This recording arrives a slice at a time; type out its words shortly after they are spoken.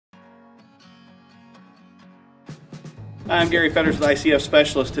I'm Gary Fetters with ICF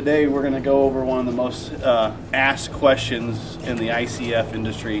Specialist. Today we're going to go over one of the most asked questions in the ICF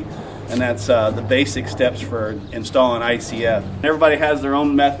industry, and that's the basic steps for installing ICF. Everybody has their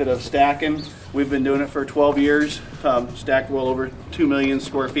own method of stacking. We've been doing it for 12 years, stacked well over 2 million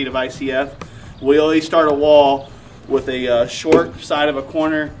square feet of ICF. We always start a wall with a short side of a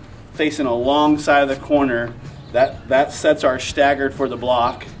corner facing a long side of the corner. That sets our staggered for the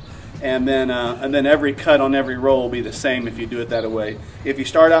block. And then every cut on every row will be the same if you do it that way. If you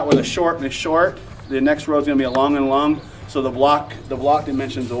start out with a short and a short, the next row is going to be a long and long, so the block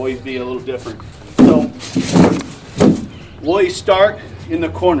dimensions will always be a little different. So we'll always start in the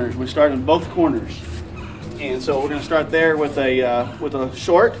corners. We start in both corners, and so we're going to start there with a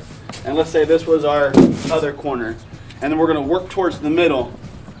short, and let's say this was our other corner, and then we're going to work towards the middle.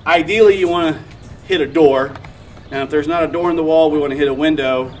 Ideally, you want to hit a door. And if there's not a door in the wall, we want to hit a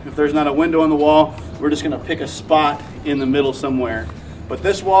window. If there's not a window in the wall, we're just going to pick a spot in the middle somewhere. But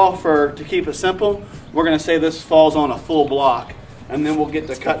this wall, to keep it simple, we're going to say this falls on a full block, and then we'll get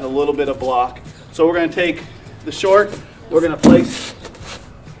to cutting a little bit of block. So we're going to take the short, we're going to place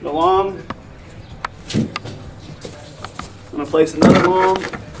the long, I'm going to place another long,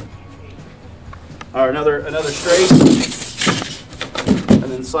 or another straight, and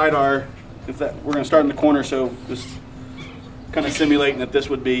then slide our. We're going to start in the corner, so just kind of simulating that this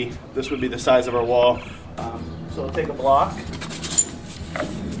would be the size of our wall. So we'll take a block,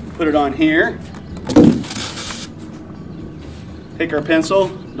 put it on here, take our pencil,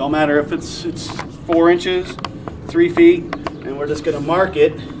 don't matter if it's 4 inches, 3 feet, and we're just going to mark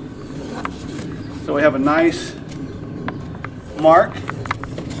it so we have a nice mark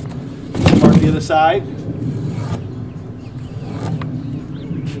the other side.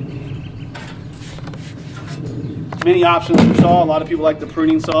 Many options for saw. A lot of people like the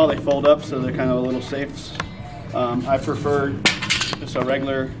pruning saw. They fold up, so they're kind of a little safe. I prefer just a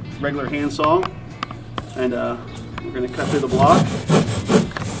regular hand saw, and we're going to cut through the block.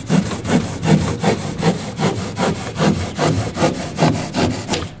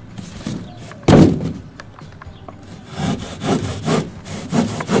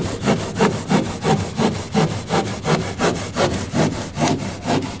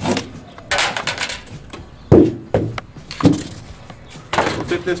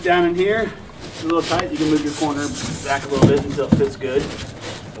 Fit this down in here. It's a little tight. You can move your corner back a little bit until it fits good.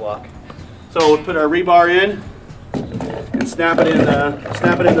 Block. So we'll put our rebar in and snap it in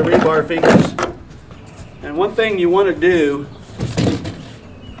the rebar fingers. And one thing you want to do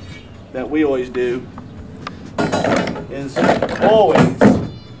that we always do is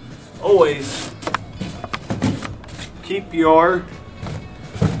always keep your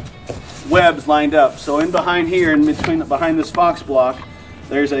webs lined up. So in behind here, behind this Fox block,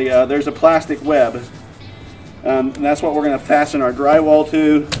 there's a plastic web, and that's what we're going to fasten our drywall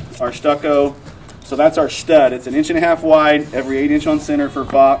to, our stucco. So that's our stud. It's 1.5 inches wide, every 8 inch on center for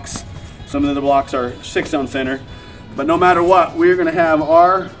Fox. Some of the blocks are 6 on center, but no matter what, we're going to have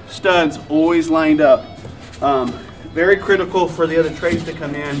our studs always lined up. Very critical for the other trades to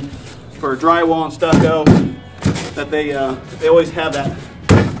come in for drywall and stucco, that they always have that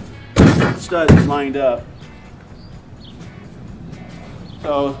studs lined up.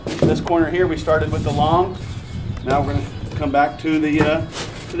 So this corner here, we started with the long. Now we're going to come back to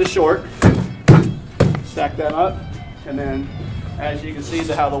the short, stack that up, and then as you can see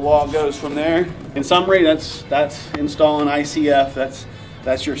how the wall goes from there. In summary, that's installing ICF.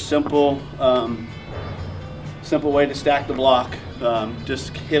 That's your simple way to stack the block.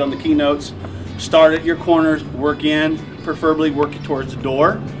 Just hit on the keynotes. Start at your corners, work in, preferably work towards the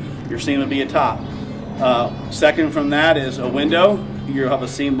door. Your seam will be a top. Second from that is a window. You'll have a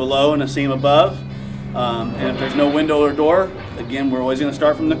seam below and a seam above. And if there's no window or door, again, we're always going to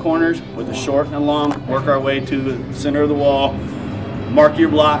start from the corners with a short and a long, work our way to the center of the wall, mark your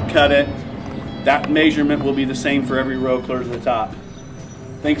block, cut it. That measurement will be the same for every row clear to the top.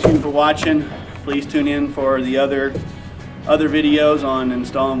 Thanks for watching. Please tune in for the other videos on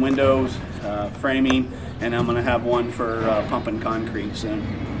installing windows, framing, and I'm going to have one for pumping concrete soon.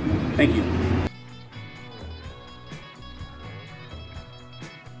 Thank you.